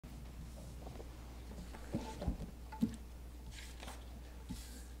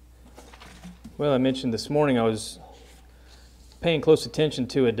Well, I mentioned this morning I was paying close attention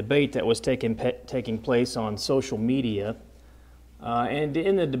to a debate that was taking place on social media. And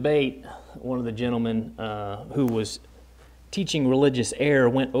in the debate, one of the gentlemen who was teaching religious error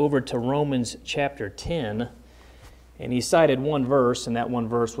went over to Romans chapter 10, and he cited one verse, and that one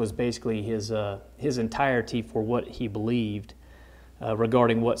verse was basically his entirety for what he believed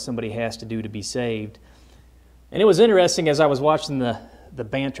regarding what somebody has to do to be saved. And it was interesting as I was watching the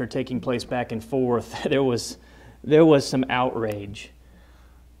banter taking place back and forth, there was some outrage.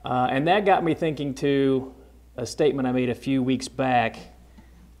 And that got me thinking to a statement I made a few weeks back.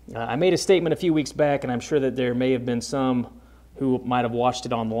 I made a statement a few weeks back, and I'm sure that there may have been some who might have watched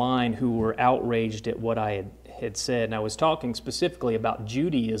it online who were outraged at what I had said. And I was talking specifically about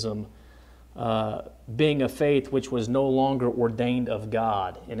Judaism being a faith which was no longer ordained of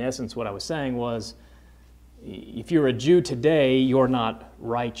God. In essence, what I was saying was, if you're a Jew today, you're not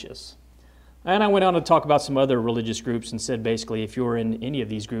righteous. And I went on to talk about some other religious groups and said basically, if you're in any of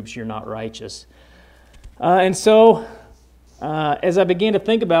these groups, you're not righteous. And so, as I began to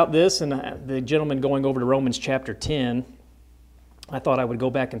think about this, and the gentleman going over to Romans chapter 10, I thought I would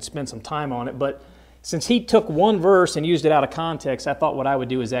go back and spend some time on it. But since he took one verse and used it out of context, I thought what I would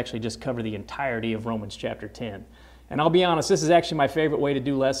do is actually just cover the entirety of Romans chapter 10. And I'll be honest, this is actually my favorite way to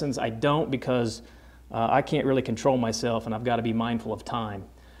do lessons. I don't because I can't really control myself, and I've got to be mindful of time.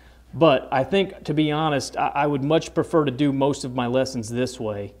 But I think, to be honest, I would much prefer to do most of my lessons this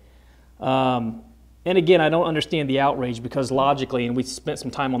way. And again, I don't understand the outrage because logically, and we spent some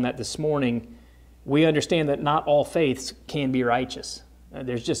time on that this morning, we understand that not all faiths can be righteous.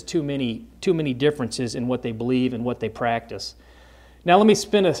 There's just too many differences in what they believe and what they practice. Now let me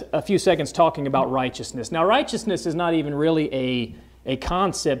spend a few seconds talking about righteousness. Now righteousness is not even really a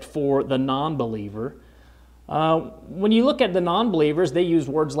concept for the non-believer. When you look at the non-believers, they use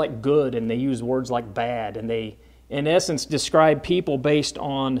words like good and they use words like bad, and they, in essence, describe people based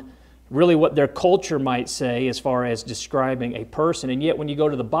on really what their culture might say as far as describing a person. And yet when you go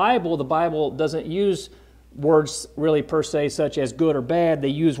to the Bible doesn't use words really per se such as good or bad. They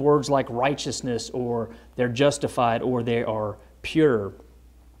use words like righteousness, or they're justified, or they are pure.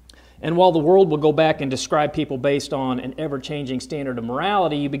 And while the world will go back and describe people based on an ever-changing standard of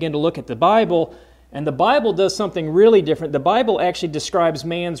morality, you begin to look at the Bible, and the Bible does something really different. The Bible actually describes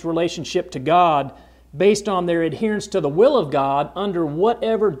man's relationship to God based on their adherence to the will of God under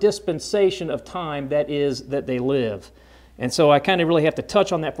whatever dispensation of time that is that they live. And so I kind of really have to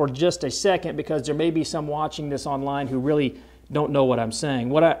touch on that for just a second because there may be some watching this online who really don't know what I'm saying.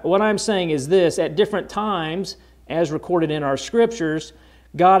 What I'm saying is this: at different times, as recorded in our scriptures,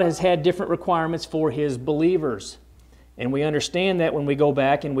 God has had different requirements for His believers. And we understand that when we go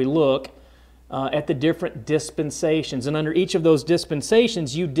back and we look at the different dispensations. And under each of those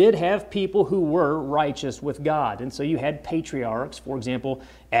dispensations, you did have people who were righteous with God. And so you had patriarchs, for example,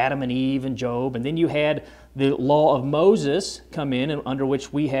 Adam and Eve and Job. And then you had the law of Moses come in, and under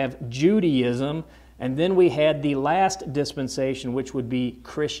which we have Judaism. And then we had the last dispensation, which would be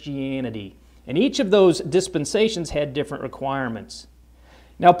Christianity. And each of those dispensations had different requirements.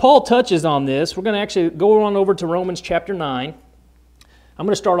 Now, Paul touches on this. We're going to actually go on over to Romans chapter 9. I'm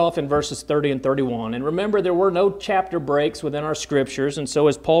going to start off in verses 30 and 31. And remember, there were no chapter breaks within our scriptures. And so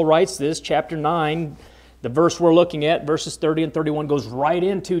as Paul writes this, chapter 9, the verse we're looking at, verses 30 and 31, goes right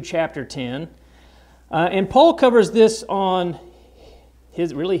into chapter 10. And Paul covers this on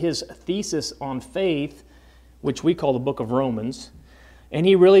his thesis on faith, which we call the book of Romans. And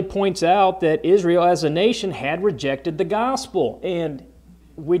he really points out that Israel as a nation had rejected the gospel. And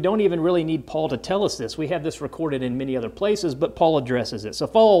we don't even really need Paul to tell us this. We have this recorded in many other places, but Paul addresses it. So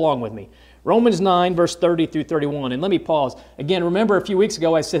follow along with me. Romans 9, verse 30 through 31. And let me pause. Again, remember a few weeks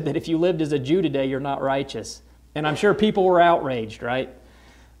ago I said that if you lived as a Jew today, you're not righteous. And I'm sure people were outraged, right?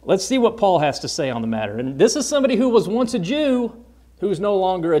 Let's see what Paul has to say on the matter. And this is somebody who was once a Jew who's no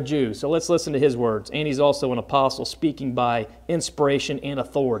longer a Jew. So let's listen to his words. And he's also an apostle speaking by inspiration and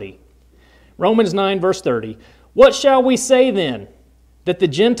authority. Romans 9, verse 30. What shall we say then? That the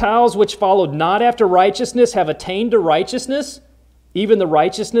Gentiles which followed not after righteousness have attained to righteousness, even the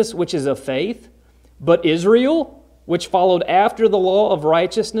righteousness which is of faith? But Israel, which followed after the law of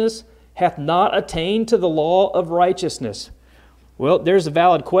righteousness, hath not attained to the law of righteousness. Well, there's a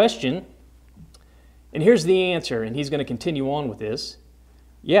valid question. And here's the answer, and he's going to continue on with this.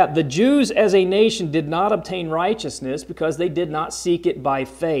 Yeah, the Jews as a nation did not obtain righteousness because they did not seek it by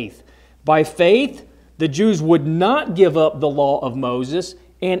faith. By faith, the Jews would not give up the law of Moses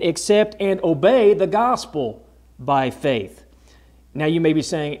and accept and obey the gospel by faith. Now you may be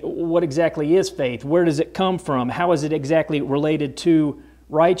saying, what exactly is faith? Where does it come from? How is it exactly related to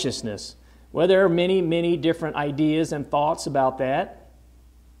righteousness? Well, there are many, many different ideas and thoughts about that.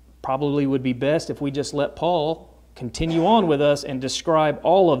 Probably would be best if we just let Paul continue on with us and describe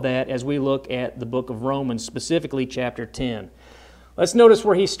all of that as we look at the book of Romans, specifically chapter 10. Let's notice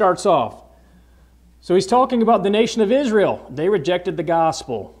where he starts off. So he's talking about the nation of Israel. They rejected the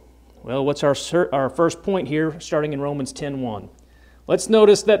gospel. Well, what's our first point here, starting in Romans 10:1? Let's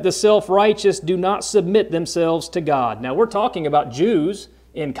notice that the self-righteous do not submit themselves to God. Now, we're talking about Jews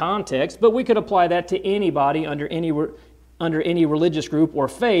in context, but we could apply that to anybody under any religious group or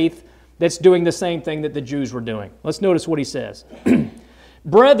faith that's doing the same thing that the Jews were doing. Let's notice what he says.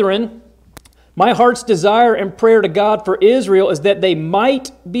 Brethren, my heart's desire and prayer to God for Israel is that they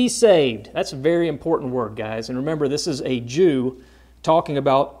might be saved. That's a very important word, guys. And remember, this is a Jew talking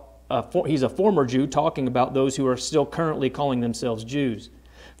about, he's a former Jew talking about those who are still currently calling themselves Jews.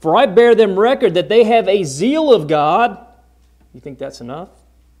 For I bear them record that they have a zeal of God. You think that's enough?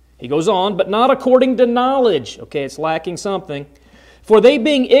 He goes on, but not according to knowledge. Okay, it's lacking something. For they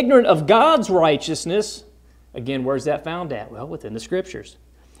being ignorant of God's righteousness, again, where's that found at? Well, within the Scriptures.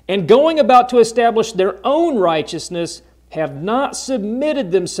 And going about to establish their own righteousness, have not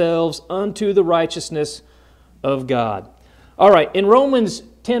submitted themselves unto the righteousness of God. All right, in Romans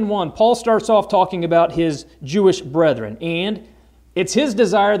 10:1, Paul starts off talking about his Jewish brethren, and it's his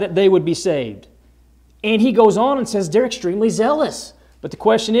desire that they would be saved. And he goes on and says they're extremely zealous. But the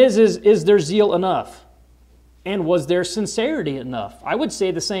question is their zeal enough? And was their sincerity enough? I would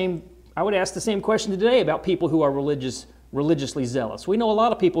say I would ask the same question today about people who are religiously zealous. We know a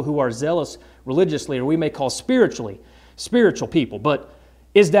lot of people who are zealous religiously, or we may call spiritual people. But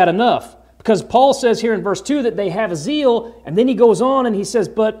is that enough? Because Paul says here in verse 2 that they have a zeal, and then he goes on and he says,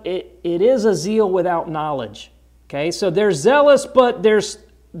 but it is a zeal without knowledge. Okay, so they're zealous, but there's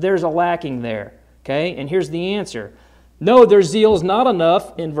a lacking there. Okay, and here's the answer. No, their zeal is not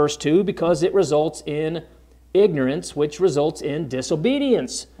enough in verse 2 because it results in ignorance, which results in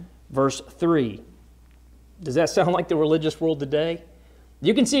disobedience. Verse 3. Does that sound like the religious world today?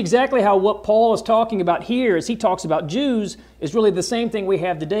 You can see exactly how what Paul is talking about here as he talks about Jews is really the same thing we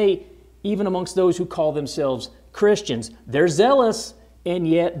have today, even amongst those who call themselves Christians. They're zealous, and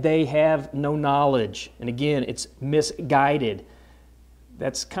yet they have no knowledge. And again, it's misguided.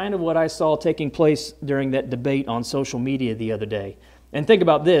 That's kind of what I saw taking place during that debate on social media the other day. And think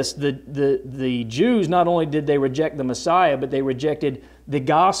about this, the Jews, not only did they reject the Messiah, but they rejected the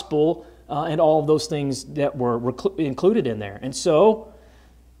gospel and all of those things that were included in there. And so,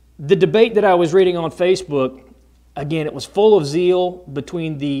 the debate that I was reading on Facebook, again, it was full of zeal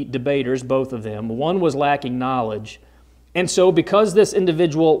between the debaters, both of them. One was lacking knowledge. And so, because this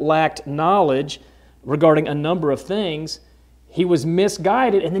individual lacked knowledge regarding a number of things, he was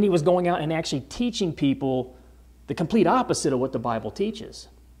misguided, and then he was going out and actually teaching people the complete opposite of what the Bible teaches.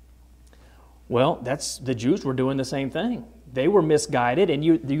 Well, the Jews were doing the same thing. They were misguided, and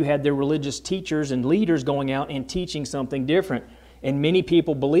you had their religious teachers and leaders going out and teaching something different. And many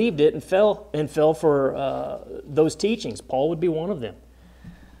people believed it and fell for those teachings. Paul would be one of them.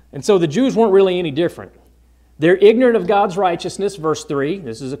 And so the Jews weren't really any different. They're ignorant of God's righteousness, verse 3.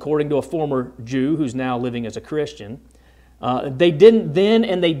 This is according to a former Jew who's now living as a Christian. They didn't then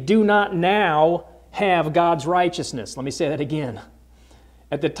and they do not now have God's righteousness. Let me say that again.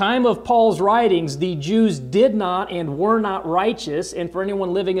 At the time of Paul's writings, the Jews did not and were not righteous, and for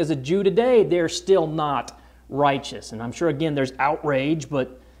anyone living as a Jew today, they're still not righteous. And I'm sure, again, there's outrage,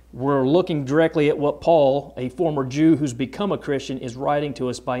 but we're looking directly at what Paul, a former Jew who's become a Christian, is writing to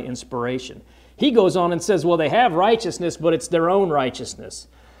us by inspiration. He goes on and says, well, they have righteousness, but it's their own righteousness.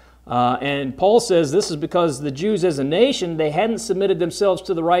 And Paul says this is because the Jews as a nation, they hadn't submitted themselves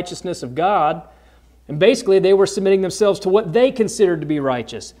to the righteousness of God. And basically, they were submitting themselves to what they considered to be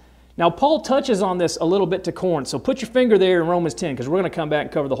righteous. Now, Paul touches on this a little bit to Corinth. So put your finger there in Romans 10, because we're going to come back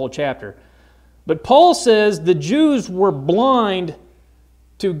and cover the whole chapter. But Paul says the Jews were blind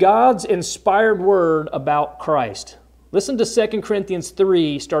to God's inspired word about Christ. Listen to 2 Corinthians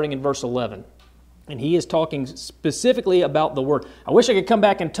 3, starting in verse 11. And he is talking specifically about the Word. I wish I could come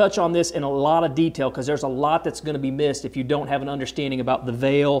back and touch on this in a lot of detail, because there's a lot that's going to be missed if you don't have an understanding about the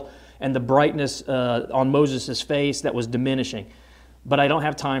veil and the brightness on Moses' face that was diminishing. But I don't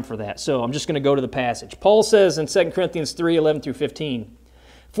have time for that, so I'm just going to go to the passage. Paul says in 2 Corinthians 3, 11 through 15,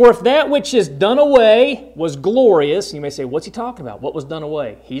 for if that which is done away was glorious, you may say, what's he talking about? What was done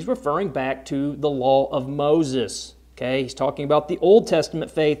away? He's referring back to the law of Moses. Okay, he's talking about the Old Testament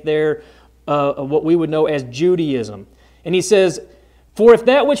faith there, what we would know as Judaism. And he says, for if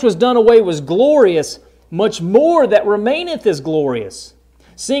that which was done away was glorious, much more that remaineth is glorious.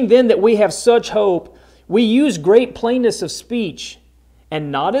 Seeing then that we have such hope, we use great plainness of speech,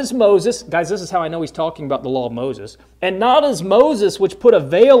 And not as Moses, guys, this is how I know he's talking about the law of Moses, and not as Moses, which put a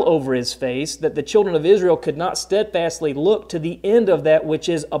veil over his face, that the children of Israel could not steadfastly look to the end of that which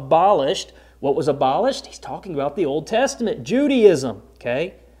is abolished. What was abolished? He's talking about the Old Testament, Judaism,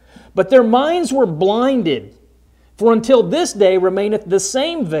 okay? But their minds were blinded, for until this day remaineth the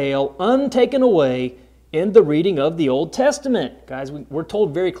same veil untaken away in the reading of the Old Testament. Guys, we're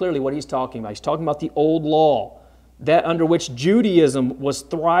told very clearly what he's talking about. He's talking about the old law, that under which Judaism was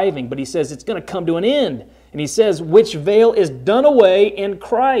thriving. But he says it's going to come to an end. And he says, which veil is done away in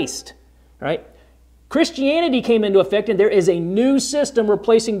Christ. Right? Christianity came into effect, and there is a new system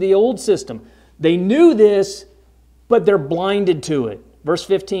replacing the old system. They knew this, but they're blinded to it. Verse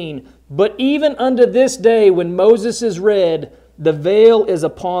 15, but even unto this day when Moses is read, the veil is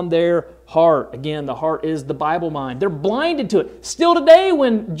upon their heart. Again, the heart is the Bible mind. They're blinded to it. Still today,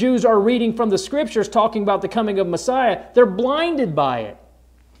 when Jews are reading from the Scriptures talking about the coming of Messiah, they're blinded by it.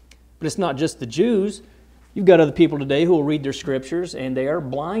 But it's not just the Jews. You've got other people today who will read their Scriptures and they are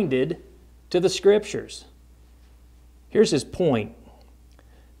blinded to the Scriptures. Here's his point.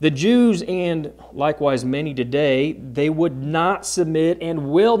 The Jews, and likewise many today, they would not submit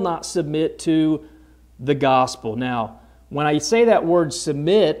and will not submit to the gospel. Now, when I say that word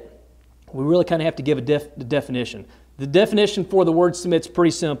submit, we really kind of have to give a definition. The definition for the word submit is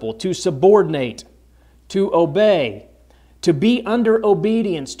pretty simple. To subordinate, to obey, to be under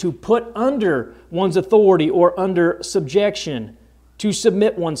obedience, to put under one's authority or under subjection, to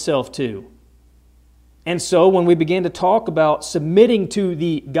submit oneself to. And so when we begin to talk about submitting to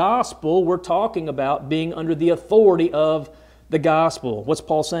the gospel, we're talking about being under the authority of the gospel. What's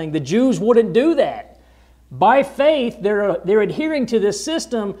Paul saying? The Jews wouldn't do that. By faith, they're adhering to this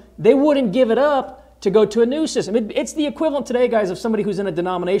system. They wouldn't give it up to go to a new system. It's the equivalent today, guys, of somebody who's in a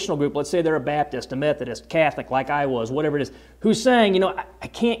denominational group. Let's say they're a Baptist, a Methodist, Catholic, like I was, whatever it is, who's saying, I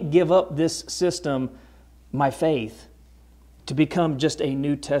can't give up this system, my faith, to become just a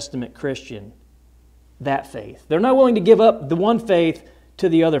New Testament Christian. That faith. They're not willing to give up the one faith to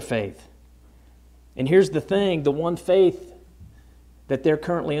the other faith. And here's the thing, the one faith that they're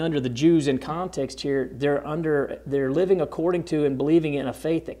currently under, the Jews in context here, they're living according to and believing in a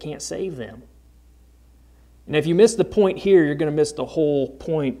faith that can't save them. And if you miss the point here, you're going to miss the whole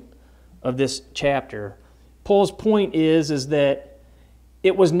point of this chapter. Paul's point is that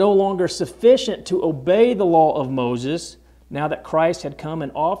it was no longer sufficient to obey the law of Moses now that Christ had come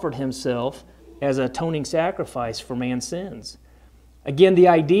and offered himself as an atoning sacrifice for man's sins. Again, the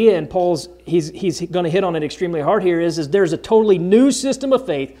idea, and he's going to hit on it extremely hard here, is there's a totally new system of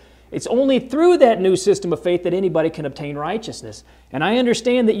faith. It's only through that new system of faith that anybody can obtain righteousness. And I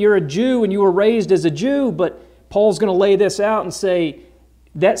understand that you're a Jew and you were raised as a Jew, but Paul's going to lay this out and say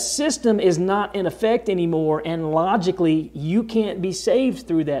that system is not in effect anymore, and logically you can't be saved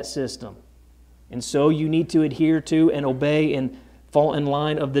through that system. And so you need to adhere to and obey and fall in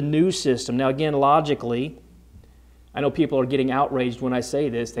line of the new system. Now again, logically, I know people are getting outraged when I say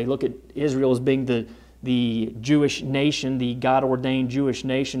this. They look at Israel as being the Jewish nation, the God-ordained Jewish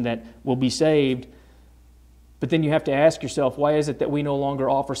nation that will be saved. But then you have to ask yourself, why is it that we no longer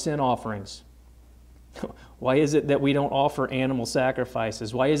offer sin offerings? Why is it that we don't offer animal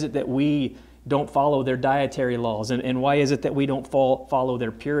sacrifices? Why is it that we don't follow their dietary laws? And why is it that we don't follow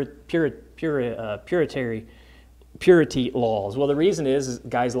their purity laws? Well, the reason is,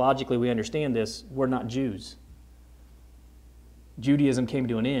 guys, logically we understand this. We're not Jews. Judaism came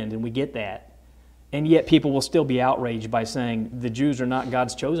to an end, and we get that. And yet people will still be outraged by saying the Jews are not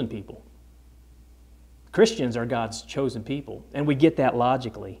God's chosen people. Christians are God's chosen people, and we get that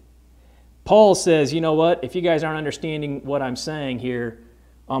logically. Paul says, you know what, if you guys aren't understanding what I'm saying here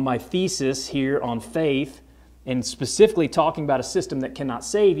on my thesis here on faith, and specifically talking about a system that cannot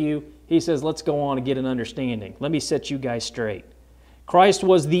save you, he says, let's go on and get an understanding. Let me set you guys straight. Christ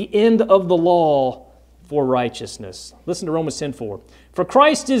was the end of the law for righteousness. Listen to Romans 10:4. For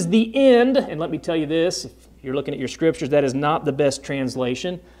Christ is the end, and let me tell you this, if you're looking at your scriptures, that is not the best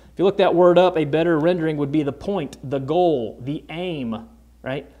translation. If you look that word up, a better rendering would be the point, the goal, the aim,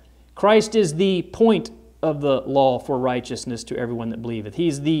 right? Christ is the point of the law for righteousness to everyone that believeth. He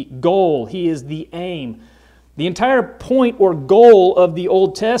is the goal. He is the aim. The entire point or goal of the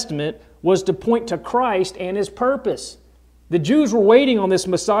Old Testament was to point to Christ and His purpose. The Jews were waiting on this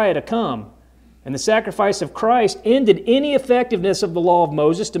Messiah to come. And the sacrifice of Christ ended any effectiveness of the law of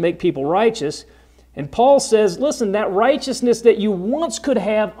Moses to make people righteous. And Paul says, listen, that righteousness that you once could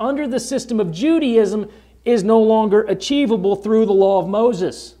have under the system of Judaism is no longer achievable through the law of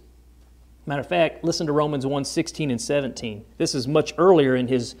Moses. Matter of fact, listen to Romans 1:16 and 17. This is much earlier in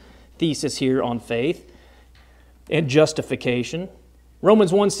his thesis here on faith and justification.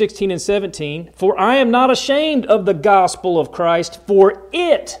 Romans 1:16 and 17, "For I am not ashamed of the gospel of Christ, for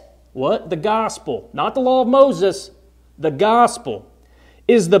it," what? The gospel, not the law of Moses, the gospel,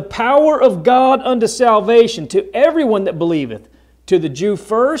 "is the power of God unto salvation to everyone that believeth, to the Jew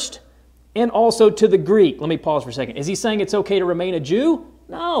first, and also to the Greek." Let me pause for a second. Is he saying it's okay to remain a Jew?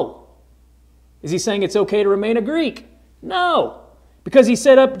 No. Is he saying it's okay to remain a Greek? No. Because he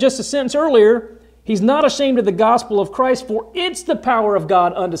said up just a sentence earlier, he's not ashamed of the gospel of Christ, for it's the power of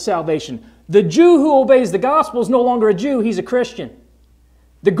God unto salvation. The Jew who obeys the gospel is no longer a Jew, he's a Christian.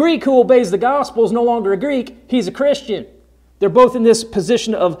 The Greek who obeys the gospel is no longer a Greek, he's a Christian. They're both in this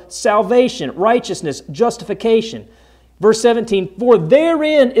position of salvation, righteousness, justification. Verse 17, "For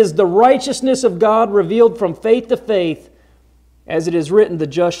therein is the righteousness of God revealed from faith to faith, as it is written, the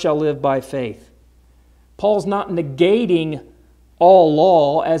just shall live by faith." Paul's not negating all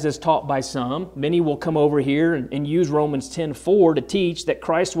law as is taught by some. Many will come over here and use Romans 10:4 to teach that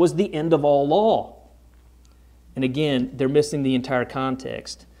Christ was the end of all law. And again, they're missing the entire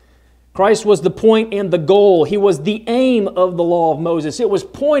context. Christ was the point and the goal. He was the aim of the law of Moses. It was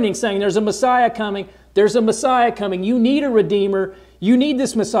pointing, saying, there's a Messiah coming. There's a Messiah coming. You need a Redeemer. You need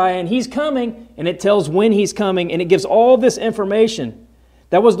this Messiah, and He's coming. And it tells when He's coming, and it gives all this information.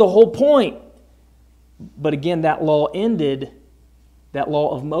 That was the whole point. But again, that law ended. That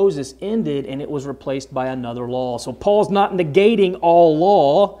law of Moses ended, and it was replaced by another law. So Paul's not negating all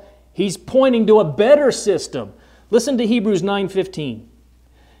law. He's pointing to a better system. Listen to Hebrews 9:15.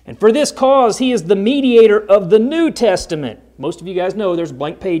 "And for this cause he is the mediator of the New Testament." Most of you guys know there's a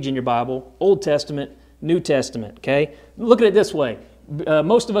blank page in your Bible. Old Testament, New Testament, okay? Look at it this way.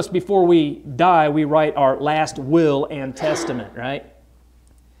 Most of us, before we die, we write our last will and testament, right?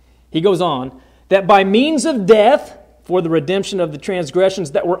 He goes on, "that by means of death, for the redemption of the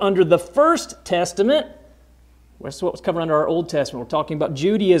transgressions that were under the first testament," that's what was covered under our Old Testament. We're talking about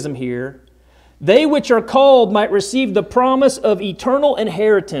Judaism here. "They which are called might receive the promise of eternal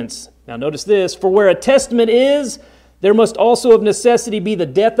inheritance." Now notice this, "For where a testament is, there must also of necessity be the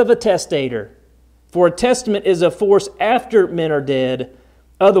death of a testator. For a testament is of force after men are dead.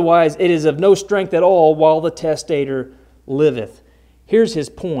 Otherwise it is of no strength at all while the testator liveth." Here's his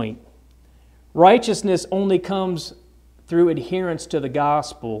point. Righteousness only comes through adherence to the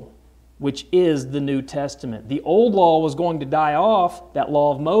gospel, which is the New Testament. The old law was going to die off, that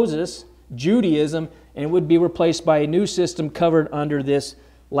law of Moses, Judaism, and it would be replaced by a new system covered under this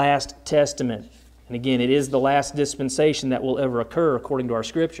last testament. And again, it is the last dispensation that will ever occur according to our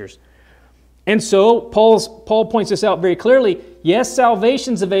scriptures. And so, Paul points this out very clearly. Yes,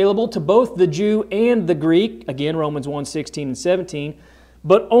 salvation's available to both the Jew and the Greek. Again, Romans 1:16 and 17.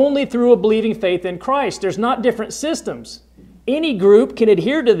 But only through a believing faith in Christ. There's not different systems. Any group can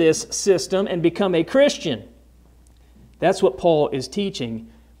adhere to this system and become a Christian. That's what Paul is teaching.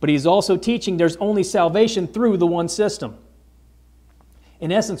 But he's also teaching there's only salvation through the one system.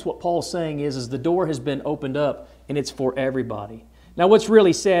 In essence, what Paul's saying is the door has been opened up and it's for everybody. Now, what's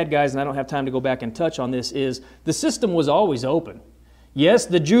really sad, guys, and I don't have time to go back and touch on this, is the system was always open. Yes,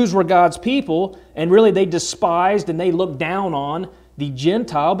 the Jews were God's people, and really they despised and they looked down on the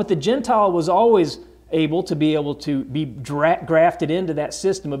Gentile, but the Gentile was always able to be grafted into that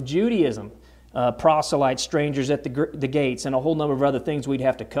system of Judaism. Proselytes, strangers at the gates, and a whole number of other things we'd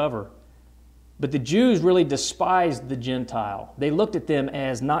have to cover. But the Jews really despised the Gentile. They looked at them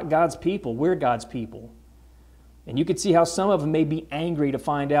as not God's people, we're God's people. And you could see how some of them may be angry to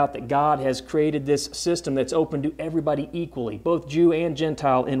find out that God has created this system that's open to everybody equally, both Jew and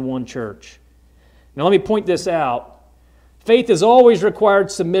Gentile in one church. Now let me point this out. Faith has always required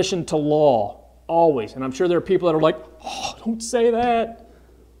submission to law, always. And I'm sure there are people that are like, oh, don't say that.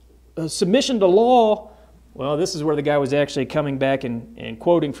 Submission to law, well, this is where the guy was actually coming back and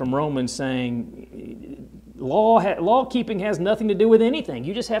quoting from Romans saying, law keeping has nothing to do with anything.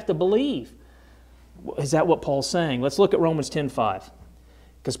 You just have to believe. Is that what Paul's saying? Let's look at Romans 10:5.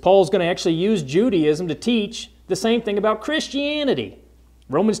 Because Paul's going to actually use Judaism to teach the same thing about Christianity.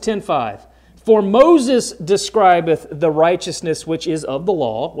 Romans 10:5. "For Moses describeth the righteousness which is of the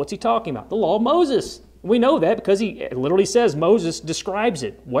law." What's he talking about? The law of Moses. We know that because he literally says Moses describes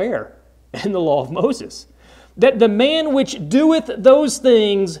it. Where? In the law of Moses. "That the man which doeth those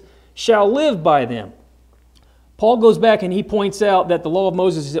things shall live by them." Paul goes back and he points out that the law of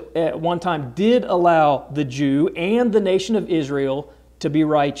Moses at one time did allow the Jew and the nation of Israel to be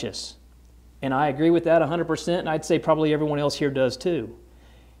righteous. And I agree with that 100%, and I'd say probably everyone else here does too.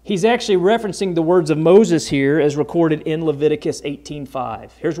 He's actually referencing the words of Moses here as recorded in Leviticus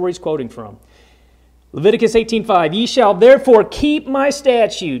 18:5. Here's where he's quoting from. Leviticus 18:5, "Ye shall therefore keep my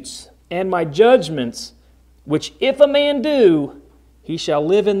statutes and my judgments, which if a man do, He shall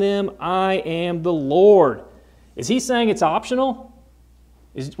live in them. I am the Lord. Is he saying it's optional?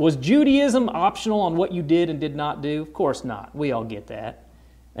 Was Judaism optional on what you did and did not do? Of course not. We all get that.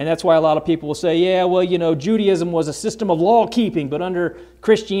 And that's why a lot of people will say, yeah, well, Judaism was a system of law-keeping, but under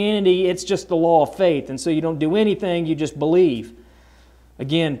Christianity, it's just the law of faith. And so you don't do anything, you just believe.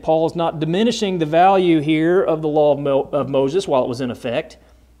 Again, Paul's not diminishing the value here of the law of Moses while it was in effect,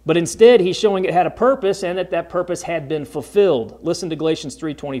 but instead he's showing it had a purpose and that purpose had been fulfilled. Listen to Galatians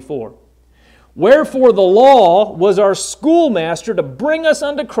 3:24. Wherefore the law was our schoolmaster to bring us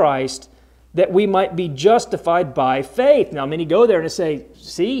unto Christ, that we might be justified by faith. Now many go there and say,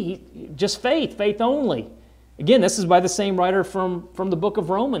 see, just faith only. Again, this is by the same writer from the book of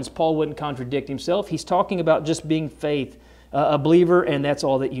Romans. Paul wouldn't contradict himself. He's talking about just being faith, a believer, and that's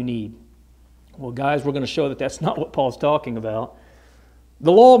all that you need. Well, guys, we're going to show that that's not what Paul's talking about.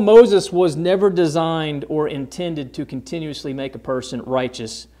 The law of Moses was never designed or intended to continuously make a person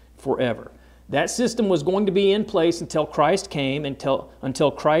righteous forever. That system was going to be in place until Christ came,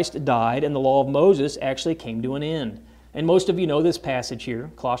 until Christ died, and the law of Moses actually came to an end. And most of you know this passage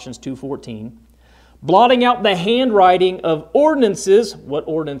here, Colossians 2:14. Blotting out the handwriting of ordinances. What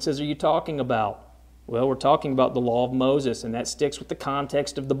ordinances are you talking about? Well, we're talking about the law of Moses, and that sticks with the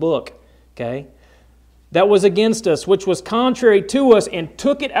context of the book. Okay? That was against us, which was contrary to us, and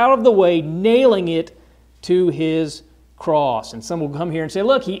took it out of the way, nailing it to his cross. And some will come here and say,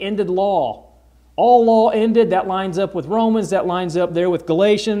 look, he ended law. All law ended. That lines up with Romans. That lines up there with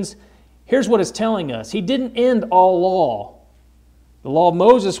Galatians. Here's what it's telling us. He didn't end all law. The law of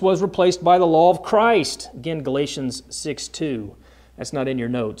Moses was replaced by the law of Christ. Again, Galatians 6:2. That's not in your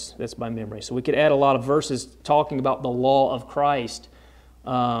notes. That's by memory. So we could add a lot of verses talking about the law of Christ.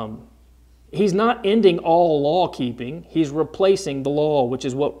 He's not ending all law keeping. He's replacing the law, which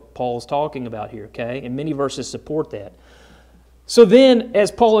is what Paul's talking about here, okay? And many verses support that. So then,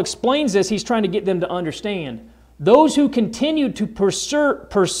 as Paul explains this, he's trying to get them to understand. Those who continued to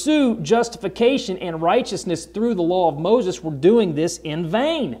pursue justification and righteousness through the law of Moses were doing this in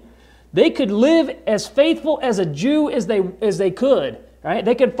vain. They could live as faithful as a Jew as they could. Right?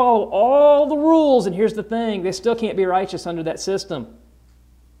 They could follow all the rules, and here's the thing, they still can't be righteous under that system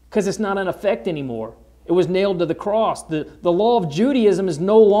because it's not in effect anymore. It was nailed to the cross. The law of Judaism is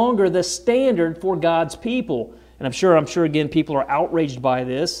no longer the standard for God's people. And I'm sure again, people are outraged by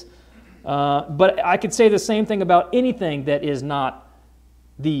this. But I could say the same thing about anything that is not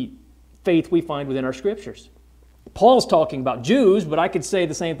the faith we find within our Scriptures. Paul's talking about Jews, but I could say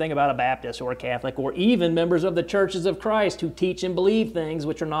the same thing about a Baptist or a Catholic or even members of the churches of Christ who teach and believe things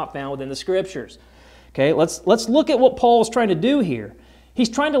which are not found within the Scriptures. Okay, let's look at what Paul's trying to do here. He's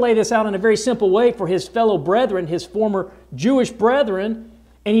trying to lay this out in a very simple way for his fellow brethren, his former Jewish brethren,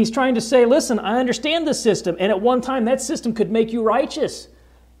 and he's trying to say, listen, I understand this system, and at one time that system could make you righteous.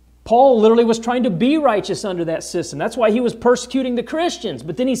 Paul literally was trying to be righteous under that system. That's why he was persecuting the Christians.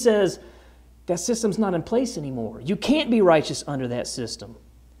 But then he says, that system's not in place anymore. You can't be righteous under that system.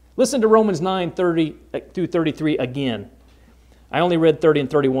 Listen to Romans 9:30 through 33 again. I only read 30 and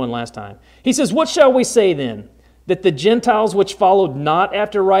 31 last time. He says, what shall we say then? That the Gentiles which followed not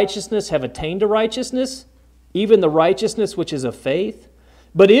after righteousness have attained to righteousness, even the righteousness which is of faith?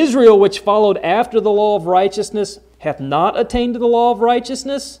 But Israel, which followed after the law of righteousness, hath not attained to the law of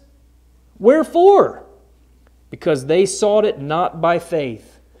righteousness. Wherefore? Because they sought it not by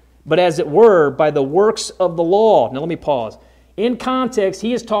faith, but as it were by the works of the law. Now let me pause. In context,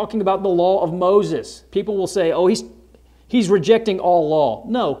 he is talking about the law of Moses. People will say, oh, he's rejecting all law.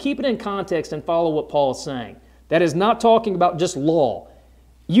 No, keep it in context and follow what Paul is saying. That is not talking about just law.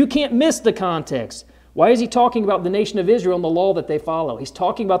 You can't miss the context. Why is he talking about the nation of Israel and the law that they follow? He's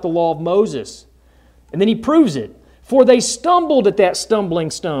talking about the law of Moses. And then he proves it. For they stumbled at that stumbling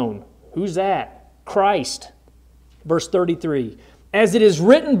stone. Who's that? Christ. Verse 33. As it is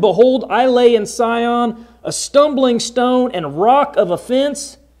written, behold, I lay in Sion a stumbling stone and rock of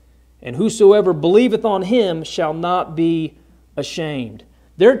offense, and whosoever believeth on him shall not be ashamed.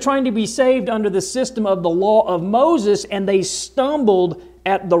 They're trying to be saved under the system of the law of Moses, and they stumbled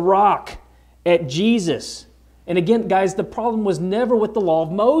at the rock, at Jesus. And again, guys, the problem was never with the law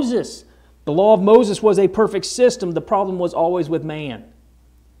of Moses. The law of Moses was a perfect system. The problem was always with man.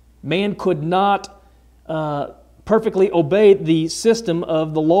 Man could not perfectly obey the system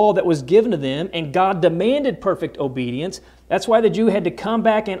of the law that was given to them, and God demanded perfect obedience. That's why the Jew had to come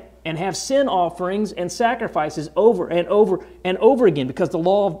back and have sin offerings and sacrifices over and over and over again, because the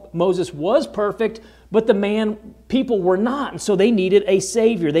law of Moses was perfect, but the people were not. And so they needed a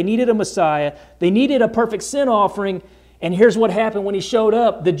Savior. They needed a Messiah. They needed a perfect sin offering. And here's what happened when he showed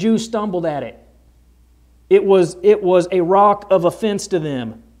up. The Jews stumbled at it. It was a rock of offense to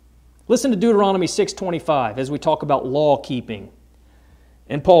them. Listen to Deuteronomy 6:25 as we talk about law keeping.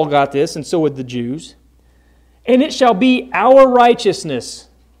 And Paul got this, and so would the Jews. And it shall be our righteousness.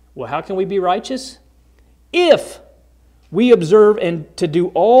 Well, how can we be righteous? If we observe and to do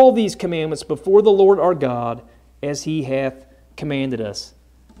all these commandments before the Lord our God, as He hath commanded us.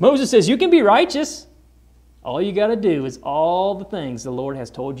 Moses says, you can be righteous. All you got to do is all the things the Lord has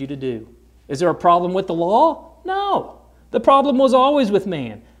told you to do. Is there a problem with the law? No. The problem was always with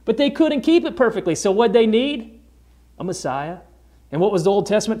man. But they couldn't keep it perfectly. So what they need? A Messiah. And what was the Old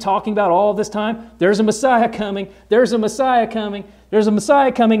Testament talking about all this time? There's a Messiah coming. There's a Messiah coming. There's a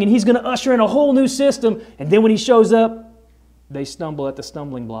Messiah coming, and He's going to usher in a whole new system. And then when He shows up, they stumble at the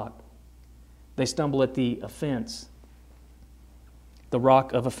stumbling block. They stumble at the offense, the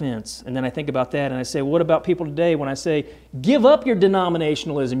rock of offense. And then I think about that, and I say, what about people today when I say, give up your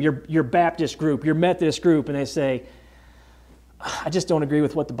denominationalism, your Baptist group, your Methodist group, and they say, I just don't agree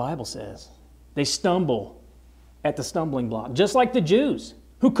with what the Bible says. They stumble at the stumbling block, just like the Jews,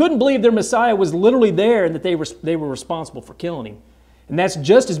 who couldn't believe their Messiah was literally there and that they were responsible for killing Him. And that's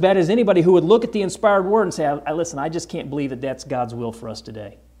just as bad as anybody who would look at the inspired Word and say, listen, I just can't believe that that's God's will for us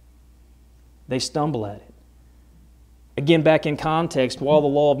today. They stumble at it. Again, back in context, while the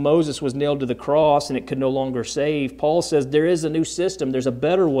law of Moses was nailed to the cross and it could no longer save, Paul says there is a new system, there's a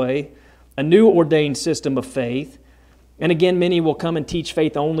better way, a new ordained system of faith. And again, many will come and teach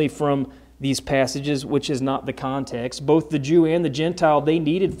faith only from these passages, which is not the context. Both the Jew and the Gentile, they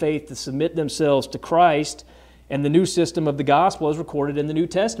needed faith to submit themselves to Christ, and the new system of the gospel is recorded in the New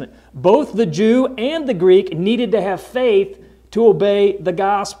Testament. Both the Jew and the Greek needed to have faith to obey the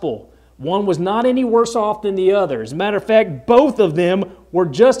gospel. One was not any worse off than the other. As a matter of fact, both of them were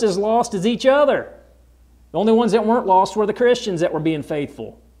just as lost as each other. The only ones that weren't lost were the Christians that were being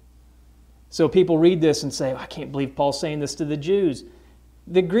faithful. So people read this and say, I can't believe Paul's saying this to the Jews.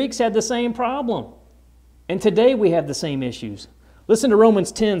 The Greeks had the same problem. And today we have the same issues. Listen to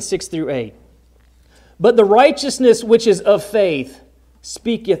Romans 10, 6 through 8. But the righteousness which is of faith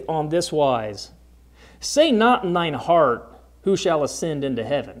speaketh on this wise. Say not in thine heart, who shall ascend into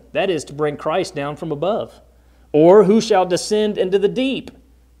heaven? That is to bring Christ down from above. Or who shall descend into the deep?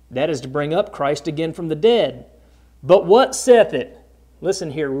 That is to bring up Christ again from the dead. But what saith it?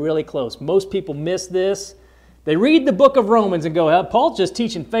 Listen here really close. Most people miss this. They read the book of Romans and go, Paul's just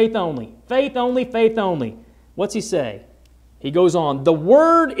teaching faith only. Faith only, faith only. What's he say? He goes on, the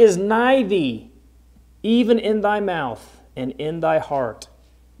word is nigh thee, even in thy mouth and in thy heart.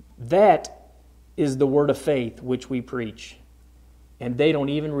 That is the word of faith which we preach. And they don't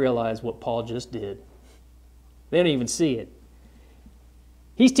even realize what Paul just did. They don't even see it.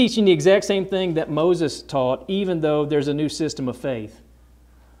 He's teaching the exact same thing that Moses taught, even though there's a new system of faith.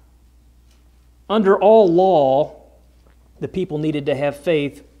 Under all law, the people needed to have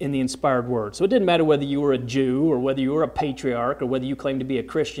faith in the inspired word. So it didn't matter whether you were a Jew or whether you were a patriarch or whether you claim to be a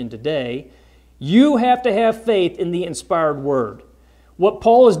Christian today. You have to have faith in the inspired word. What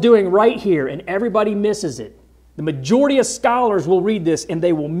Paul is doing right here, and everybody misses it. The majority of scholars will read this and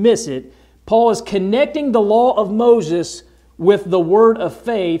they will miss it. Paul is connecting the law of Moses with the word of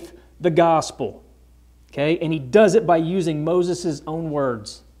faith, the gospel. Okay? And he does it by using Moses' own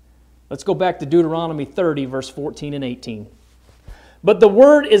words. Let's go back to Deuteronomy 30, verse 14 and 18. But the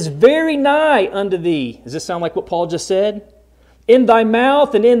word is very nigh unto thee. Does this sound like what Paul just said? In thy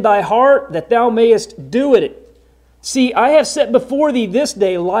mouth and in thy heart, that thou mayest do it. See, I have set before thee this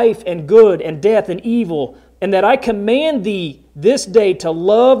day life and good and death and evil, and that I command thee this day to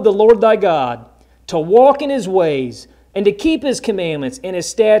love the Lord thy God, to walk in His ways, and to keep His commandments and His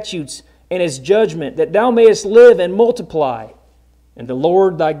statutes and His judgment, that thou mayest live and multiply. And the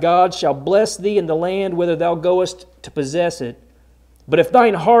Lord thy God shall bless thee in the land whither thou goest to possess it. But if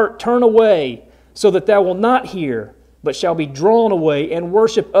thine heart turn away, so that thou wilt not hear, but shall be drawn away and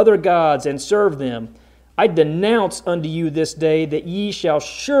worship other gods and serve them, I denounce unto you this day that ye shall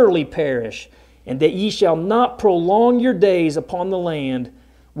surely perish, and that ye shall not prolong your days upon the land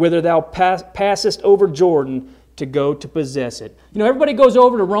whither thou passest over Jordan to go to possess it. You know, everybody goes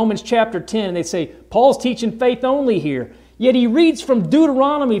over to Romans chapter 10 and they say, Paul's teaching faith only here. Yet he reads from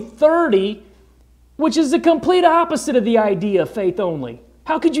Deuteronomy 30, which is the complete opposite of the idea of faith only.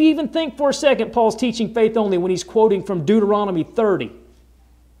 How could you even think for a second Paul's teaching faith only when he's quoting from Deuteronomy 30?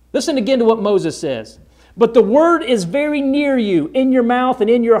 Listen again to what Moses says. But the word is very near you, in your mouth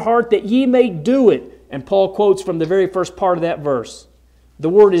and in your heart, that ye may do it. And Paul quotes from the very first part of that verse. The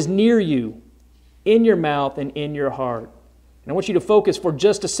word is near you, in your mouth and in your heart. And I want you to focus for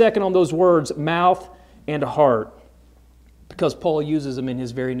just a second on those words, mouth and heart, because Paul uses them in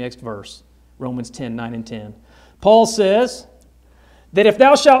his very next verse. Romans 10, 9 and 10. Paul says that if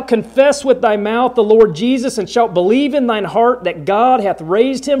thou shalt confess with thy mouth the Lord Jesus, and shalt believe in thine heart that God hath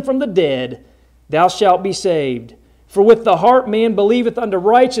raised him from the dead, thou shalt be saved. For with the heart man believeth unto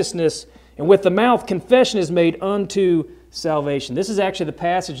righteousness, and with the mouth confession is made unto salvation. This is actually the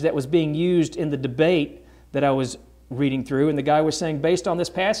passage that was being used in the debate that I was reading through, and the guy was saying, based on this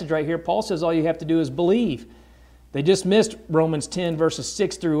passage right here, Paul says all you have to do is believe. They just missed Romans 10, verses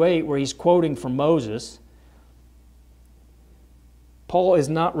 6 through 8, where he's quoting from Moses. Paul is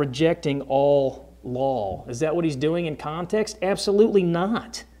not rejecting all law. Is that what he's doing in context? Absolutely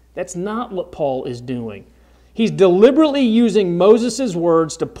not. That's not what Paul is doing. He's deliberately using Moses'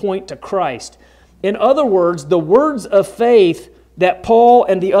 words to point to Christ. In other words, the words of faith that Paul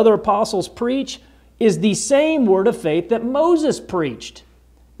and the other apostles preach is the same word of faith that Moses preached.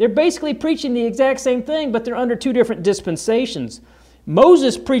 They're basically preaching the exact same thing, but they're under two different dispensations.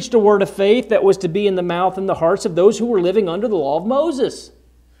 Moses preached a word of faith that was to be in the mouth and the hearts of those who were living under the law of Moses.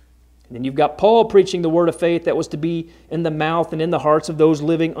 And then you've got Paul preaching the word of faith that was to be in the mouth and in the hearts of those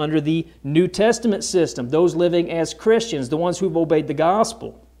living under the New Testament system, those living as Christians, the ones who've obeyed the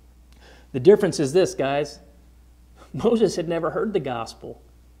gospel. The difference is this, guys. Moses had never heard the gospel.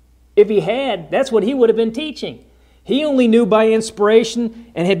 If he had, that's what he would have been teaching. He only knew by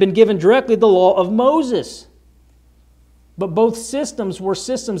inspiration and had been given directly the law of Moses. But both systems were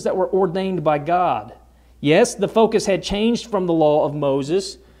systems that were ordained by God. Yes, the focus had changed from the law of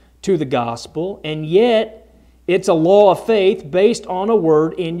Moses to the gospel, and yet it's a law of faith based on a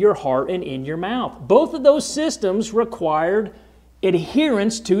word in your heart and in your mouth. Both of those systems required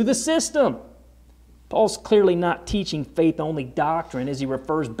adherence to the system. Paul's clearly not teaching faith-only doctrine as he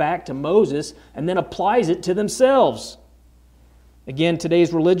refers back to Moses and then applies it to themselves. Again,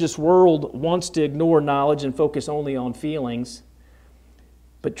 today's religious world wants to ignore knowledge and focus only on feelings.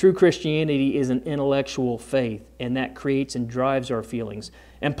 But true Christianity is an intellectual faith, and that creates and drives our feelings.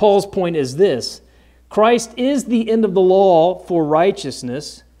 And Paul's point is this: Christ is the end of the law for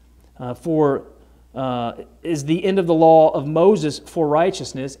righteousness, is the end of the law of Moses for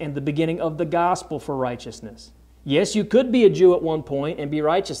righteousness, and the beginning of the gospel for righteousness. Yes, you could be a Jew at one point and be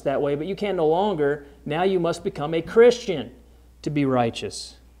righteous that way, but you can no longer. Now you must become a Christian to be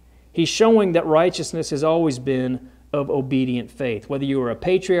righteous. He's showing that righteousness has always been of obedient faith, whether you were a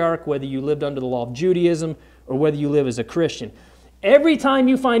patriarch, whether you lived under the law of Judaism, or whether you live as a Christian. Every time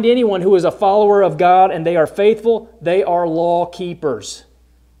you find anyone who is a follower of God and they are faithful, they are law keepers.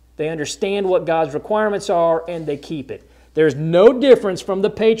 They understand what God's requirements are and they keep it. There's no difference from the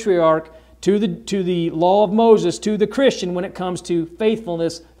patriarch to the law of Moses to the Christian when it comes to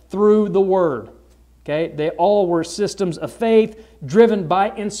faithfulness through the Word. Okay? They all were systems of faith driven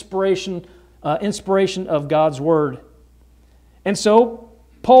by inspiration of God's Word. And so,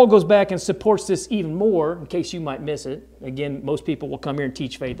 Paul goes back and supports this even more, in case you might miss it. Again, most people will come here and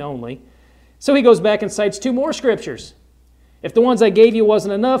teach faith only. So he goes back and cites two more scriptures. If the ones I gave you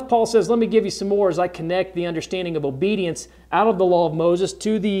wasn't enough, Paul says, let me give you some more as I connect the understanding of obedience out of the law of Moses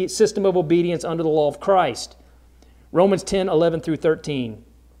to the system of obedience under the law of Christ. Romans 10, 11 through 13.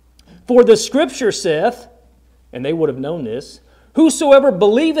 For the Scripture saith, and they would have known this, whosoever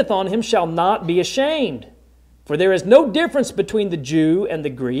believeth on him shall not be ashamed. For there is no difference between the Jew and the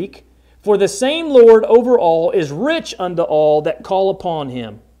Greek, for the same Lord over all is rich unto all that call upon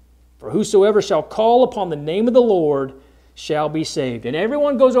him. For whosoever shall call upon the name of the Lord shall be saved. And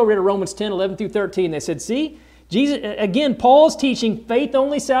everyone goes over to Romans 10, 11 through 13. They said, see, Jesus, again, Paul's teaching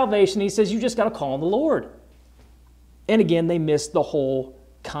faith-only salvation. He says, you just got to call on the Lord. And again, they miss the whole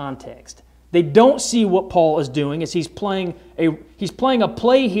context. They don't see what Paul is doing as he's playing a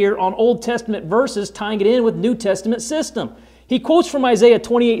play here on Old Testament verses, tying it in with New Testament system. He quotes from Isaiah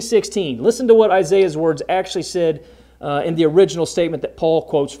 28:16. Listen to what Isaiah's words actually said in the original statement that Paul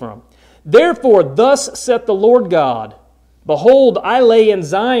quotes from. Therefore, thus saith the Lord God, behold, I lay in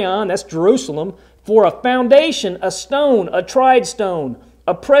Zion, that's Jerusalem, for a foundation, a stone, a tried stone,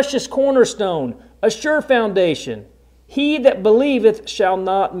 a precious cornerstone, a sure foundation. He that believeth shall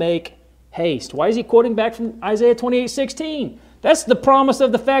not make haste. Why is he quoting back from Isaiah 28:16? That's the promise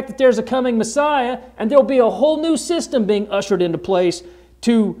of the fact that there's a coming Messiah, and there'll be a whole new system being ushered into place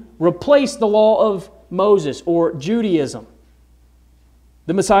to replace the law of Moses or Judaism.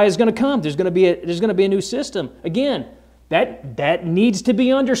 The Messiah is going to come. There's going to be a new system. Again, that needs to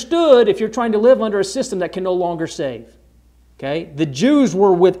be understood if you're trying to live under a system that can no longer save. Okay? The Jews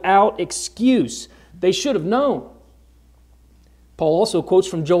were without excuse. They should have known. Paul also quotes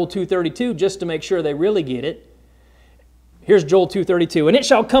from Joel 2:32 just to make sure they really get it. Here's Joel 2:32. And it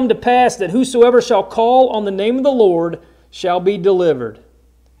shall come to pass that whosoever shall call on the name of the Lord shall be delivered.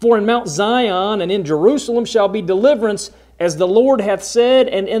 For in Mount Zion and in Jerusalem shall be deliverance, as the Lord hath said,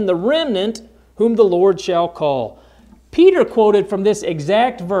 and in the remnant whom the Lord shall call. Peter quoted from this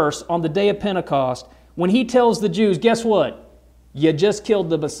exact verse on the day of Pentecost when he tells the Jews, guess what? You just killed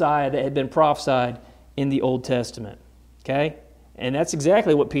the Messiah that had been prophesied in the Old Testament. Okay? And that's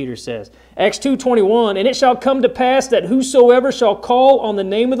exactly what Peter says. Acts 2:21, and it shall come to pass that whosoever shall call on the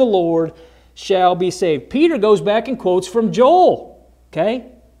name of the Lord shall be saved. Peter goes back and quotes from Joel. Okay?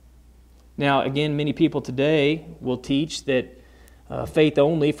 Now, again, many people today will teach that faith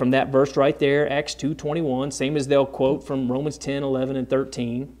only from that verse right there, Acts 2:21, same as they'll quote from Romans 10, 11, and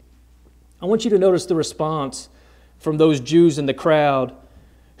 13. I want you to notice the response from those Jews in the crowd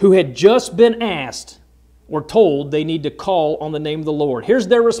who had just been asked or told they need to call on the name of the Lord. Here's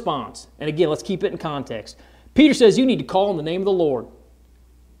their response. And again, let's keep it in context. Peter says, you need to call on the name of the Lord.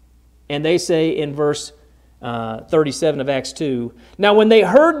 And they say in verse 37 of Acts 2, now when they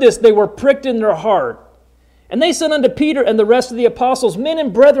heard this, they were pricked in their heart. And they said unto Peter and the rest of the apostles, men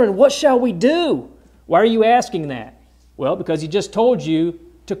and brethren, what shall we do? Why are you asking that? Well, because he just told you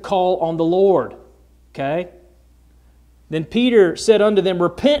to call on the Lord. Okay? Then Peter said unto them,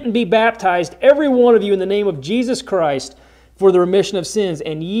 repent and be baptized, every one of you, in the name of Jesus Christ, for the remission of sins,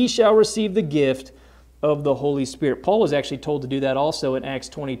 and ye shall receive the gift of the Holy Spirit. Paul was actually told to do that also in Acts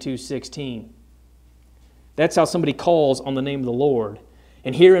 22:16. That's how somebody calls on the name of the Lord.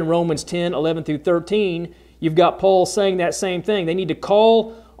 And here in Romans 10, 11 through 13, you've got Paul saying that same thing. They need to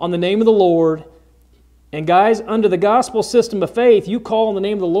call on the name of the Lord. And guys, under the gospel system of faith, you call on the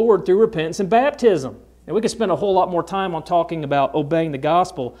name of the Lord through repentance and baptism. And we could spend a whole lot more time on talking about obeying the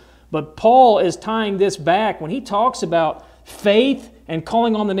gospel. But Paul is tying this back. When he talks about faith and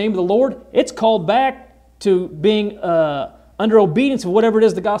calling on the name of the Lord, it's called back to being under obedience of whatever it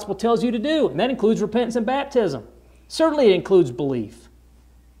is the gospel tells you to do. And that includes repentance and baptism. Certainly it includes belief.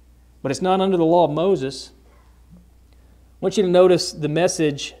 But it's not under the law of Moses. I want you to notice the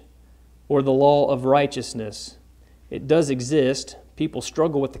message or the law of righteousness. It does exist. People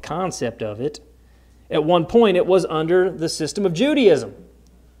struggle with the concept of it. At one point, it was under the system of Judaism,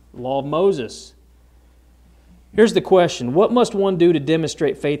 the law of Moses. Here's the question. What must one do to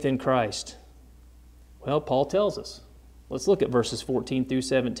demonstrate faith in Christ? Well, Paul tells us. Let's look at verses 14 through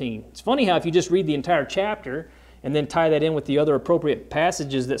 17. It's funny how if you just read the entire chapter and then tie that in with the other appropriate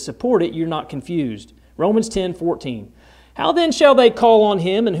passages that support it, you're not confused. Romans 10:14. How then shall they call on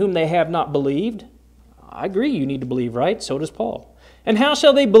him in whom they have not believed? I agree you need to believe, right? So does Paul. And how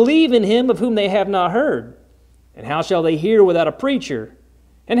shall they believe in him of whom they have not heard? And how shall they hear without a preacher?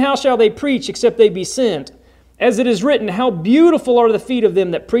 And how shall they preach except they be sent? As it is written, how beautiful are the feet of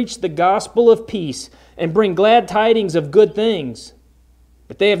them that preach the gospel of peace and bring glad tidings of good things.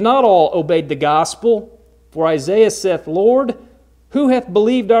 But they have not all obeyed the gospel. For Isaiah saith, Lord, who hath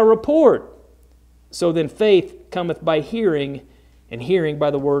believed our report? So then faith cometh by hearing, and hearing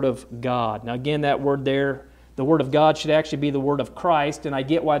by the word of God. Now again, that word there, the word of God should actually be the word of Christ, and I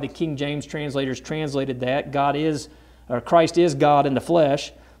get why the King James translators translated that. Christ is God in the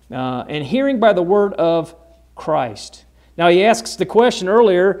flesh. And hearing by the word of Christ. Now he asks the question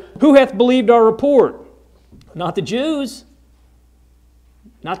earlier, who hath believed our report? Not the Jews.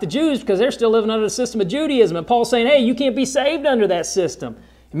 Not the Jews, because they're still living under the system of Judaism. And Paul's saying, hey, you can't be saved under that system.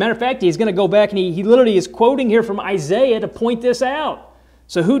 As a matter of fact, he's going to go back and he literally is quoting here from Isaiah to point this out.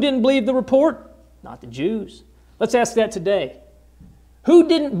 So who didn't believe the report? Not the Jews. Let's ask that today. Who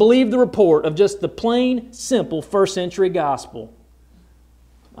didn't believe the report of just the plain, simple first century gospel?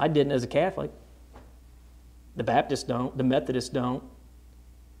 I didn't as a Catholic. The Baptists don't. The Methodists don't.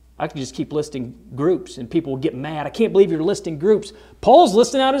 I could just keep listing groups and people will get mad. I can't believe you're listing groups. Paul's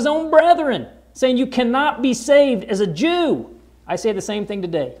listing out his own brethren, saying you cannot be saved as a Jew. I say the same thing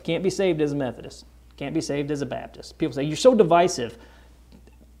today. Can't be saved as a Methodist. Can't be saved as a Baptist. People say, you're so divisive.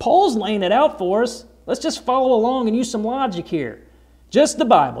 Paul's laying it out for us. Let's just follow along and use some logic here. Just the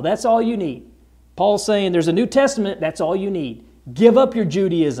Bible. That's all you need. Paul's saying there's a New Testament. That's all you need. Give up your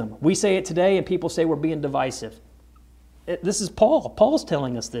Judaism. We say it today and people say we're being divisive. This is Paul. Paul's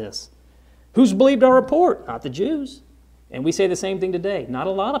telling us this. Who's believed our report? Not the Jews. And we say the same thing today. Not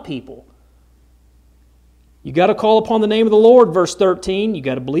a lot of people. You got to call upon the name of the Lord, verse 13. You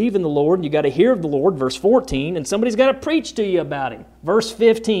got to believe in the Lord. You got to hear of the Lord, verse 14. And somebody's got to preach to you about Him, verse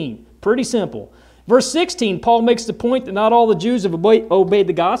 15. Pretty simple. Verse 16, Paul makes the point that not all the Jews have obeyed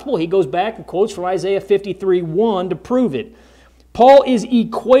the gospel. He goes back and quotes from Isaiah 53:1 to prove it. Paul is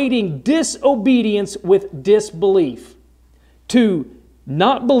equating disobedience with disbelief. To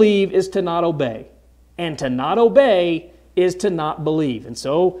not believe is to not obey. And to not obey is to not believe. And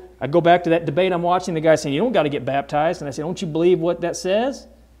so I go back to that debate I'm watching. The guy saying, you don't got to get baptized. And I say, don't you believe what that says?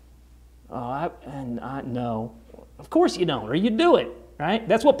 No. Of course you don't, or you do it, right?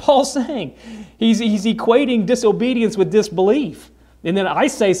 That's what Paul's saying. He's equating disobedience with disbelief. And then I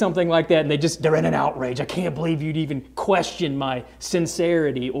say something like that, and they're in an outrage. I can't believe you'd even question my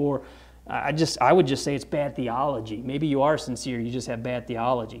sincerity. Or I would just say it's bad theology. Maybe you are sincere, you just have bad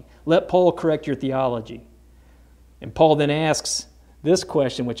theology. Let Paul correct your theology. And Paul then asks this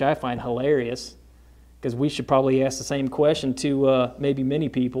question, which I find hilarious, because we should probably ask the same question to maybe many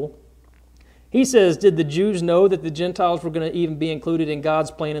people. He says, did the Jews know that the Gentiles were going to even be included in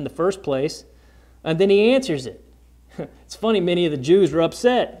God's plan in the first place? And then he answers it. It's funny, many of the Jews were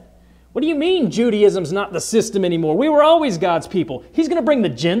upset. What do you mean Judaism's not the system anymore? We were always God's people. He's going to bring the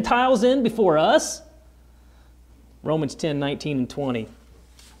Gentiles in before us? Romans 10, 19 and 20.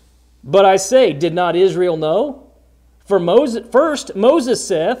 But I say, did not Israel know? For Moses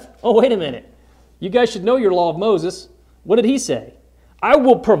saith, oh, wait a minute. You guys should know your law of Moses. What did he say? I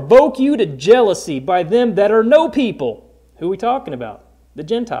will provoke you to jealousy by them that are no people. Who are we talking about? The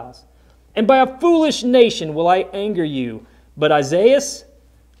Gentiles. And by a foolish nation will I anger you. But Isaiah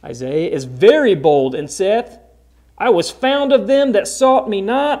is very bold and saith, I was found of them that sought me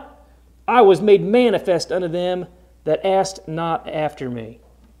not. I was made manifest unto them that asked not after me.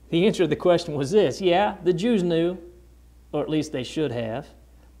 The answer to the question was this. Yeah, the Jews knew, or at least they should have.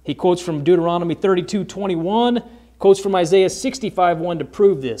 He quotes from Deuteronomy 32:21, quotes from Isaiah 65:1 to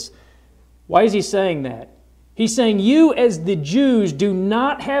prove this. Why is he saying that? He's saying you as the Jews do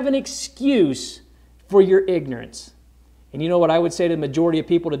not have an excuse for your ignorance. And you know what I would say to the majority of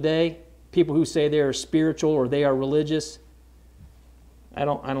people today? People who say they are spiritual or they are religious. I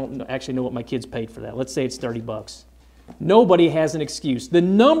don't actually know what my kids paid for that. Let's say it's $30. Nobody has an excuse. The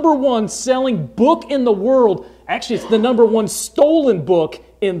number one selling book in the world, actually it's the number one stolen book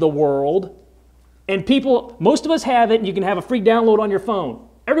in the world. And most of us have it, and you can have a free download on your phone.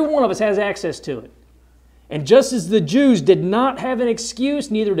 Every one of us has access to it. And just as the Jews did not have an excuse,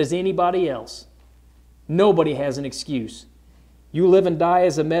 neither does anybody else. Nobody has an excuse. You live and die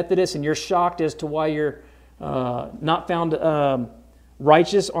as a Methodist, and you're shocked as to why you're not found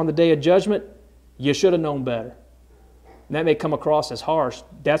righteous on the day of judgment. You should have known better. And that may come across as harsh.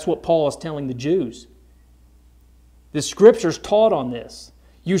 That's what Paul is telling the Jews. The Scriptures taught on this.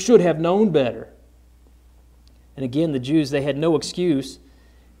 You should have known better. And again, the Jews, they had no excuse.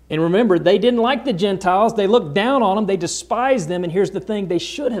 And remember, they didn't like the Gentiles. They looked down on them. They despised them. And here's the thing, they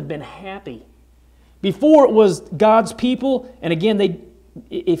should have been happy. Before it was God's people, and again,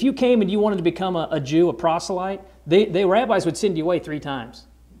 if you came and you wanted to become a Jew, a proselyte, the rabbis would send you away 3 times.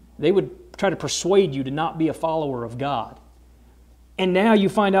 They would try to persuade you to not be a follower of God. And now you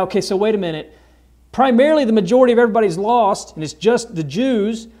find out, okay, so wait a minute. Primarily the majority of everybody's lost, and it's just the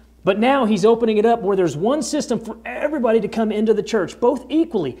Jews. But now he's opening it up where there's one system for everybody to come into the church, both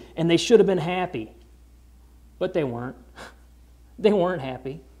equally, and they should have been happy. But they weren't. They weren't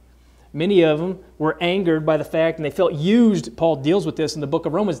happy. Many of them were angered by the fact, and they felt used. Paul deals with this in the book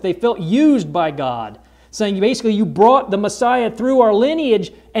of Romans. They felt used by God, saying basically you brought the Messiah through our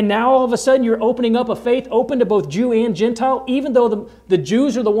lineage, and now all of a sudden you're opening up a faith open to both Jew and Gentile, even though the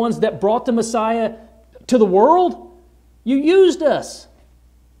Jews are the ones that brought the Messiah to the world. You used us.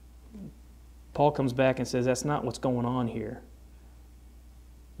 Paul comes back and says, that's not what's going on here.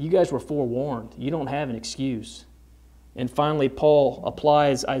 You guys were forewarned. You don't have an excuse. And finally, Paul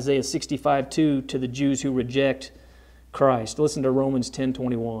applies Isaiah 65:2 to the Jews who reject Christ. Listen to Romans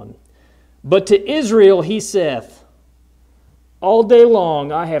 10:21. But to Israel he saith, all day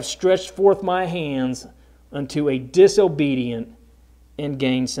long I have stretched forth my hands unto a disobedient and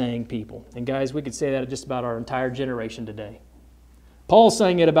gainsaying people. And guys, we could say that just about our entire generation today. Paul's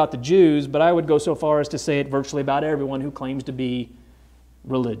saying it about the Jews, but I would go so far as to say it virtually about everyone who claims to be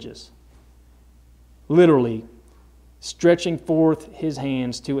religious. Literally, stretching forth his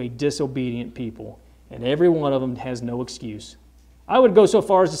hands to a disobedient people. And every one of them has no excuse. I would go so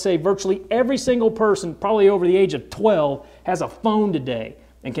far as to say virtually every single person, probably over the age of 12, has a phone today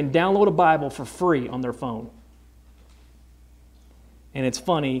and can download a Bible for free on their phone. And it's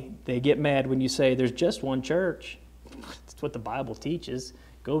funny, they get mad when you say there's just one church. That's what the Bible teaches.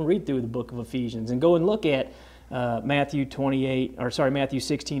 Go and read through the book of Ephesians and go and look at Matthew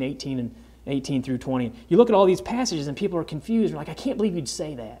 16, 18 and 18 through 20. You look at all these passages and people are confused. They're like, I can't believe you'd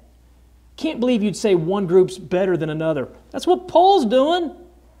say that. Can't believe you'd say one group's better than another. That's what Paul's doing.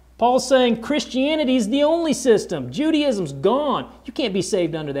 Paul's saying Christianity is the only system. Judaism's gone. You can't be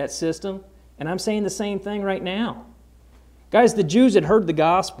saved under that system. And I'm saying the same thing right now. Guys, the Jews had heard the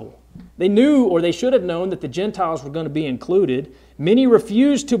gospel. They knew, or they should have known, that the Gentiles were going to be included. Many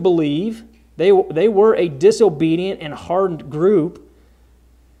refused to believe. They were a disobedient and hardened group.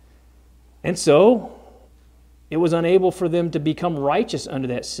 And so, it was unable for them to become righteous under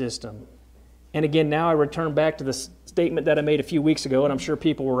that system. And again, now I return back to the statement that I made a few weeks ago, and I'm sure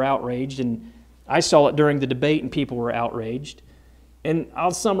people were outraged, and I saw it during the debate, and people were outraged. And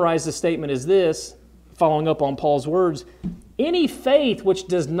I'll summarize the statement as this, following up on Paul's words: any faith which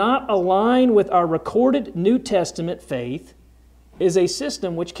does not align with our recorded New Testament faith is a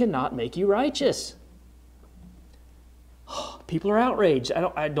system which cannot make you righteous. People are outraged.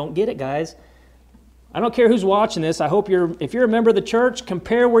 I don't get it, guys. I don't care who's watching this. I hope if you're a member of the church,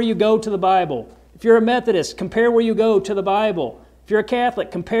 compare where you go to the Bible. If you're a Methodist, compare where you go to the Bible. If you're a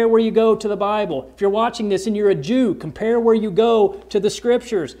Catholic, compare where you go to the Bible. If you're watching this and you're a Jew, compare where you go to the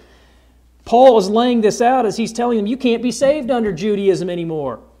Scriptures. Paul is laying this out as he's telling them you can't be saved under Judaism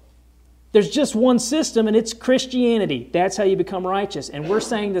anymore. There's just one system, and it's Christianity. That's how you become righteous. And we're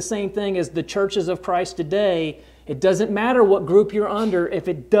saying the same thing as the churches of Christ today. It doesn't matter what group you're under. If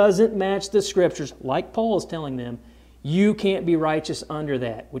it doesn't match the Scriptures, like Paul is telling them, you can't be righteous under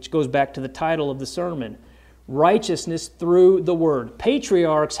that, which goes back to the title of the sermon, Righteousness Through the Word.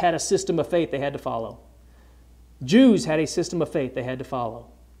 Patriarchs had a system of faith they had to follow. Jews had a system of faith they had to follow.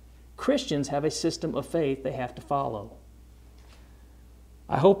 Christians have a system of faith they have to follow.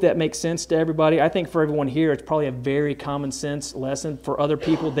 I hope that makes sense to everybody. I think for everyone here, it's probably a very common sense lesson. For other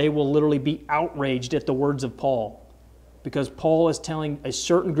people, they will literally be outraged at the words of Paul, because Paul is telling a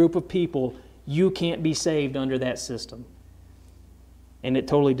certain group of people, you can't be saved under that system. And it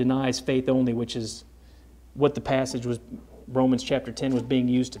totally denies faith only, which is what the passage was, Romans chapter 10, was being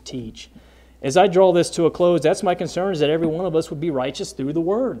used to teach. As I draw this to a close, that's my concern, is that every one of us would be righteous through the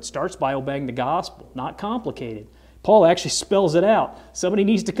Word. It starts by obeying the gospel, not complicated. Paul actually spells it out. Somebody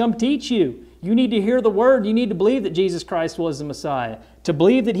needs to come teach you. You need to hear the Word. You need to believe that Jesus Christ was the Messiah. To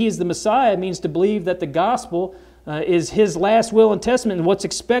believe that He is the Messiah means to believe that the gospel is His last will and testament and what's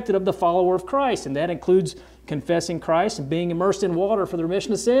expected of the follower of Christ. And that includes confessing Christ and being immersed in water for the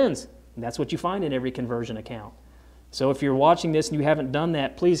remission of sins. And that's what you find in every conversion account. So if you're watching this and you haven't done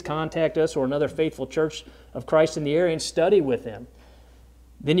that, please contact us or another faithful church of Christ in the area and study with them.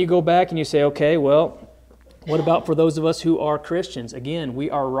 Then you go back and you say, okay, well, what about for those of us who are Christians? Again, we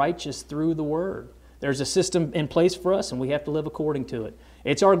are righteous through the Word. There's a system in place for us, and we have to live according to it.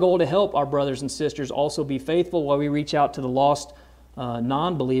 It's our goal to help our brothers and sisters also be faithful while we reach out to the lost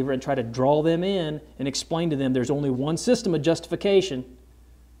non-believer and try to draw them in and explain to them there's only one system of justification.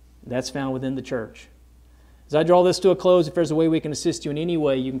 That's found within the church. As I draw this to a close, if there's a way we can assist you in any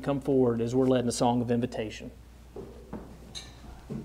way, you can come forward as we're led in a song of invitation.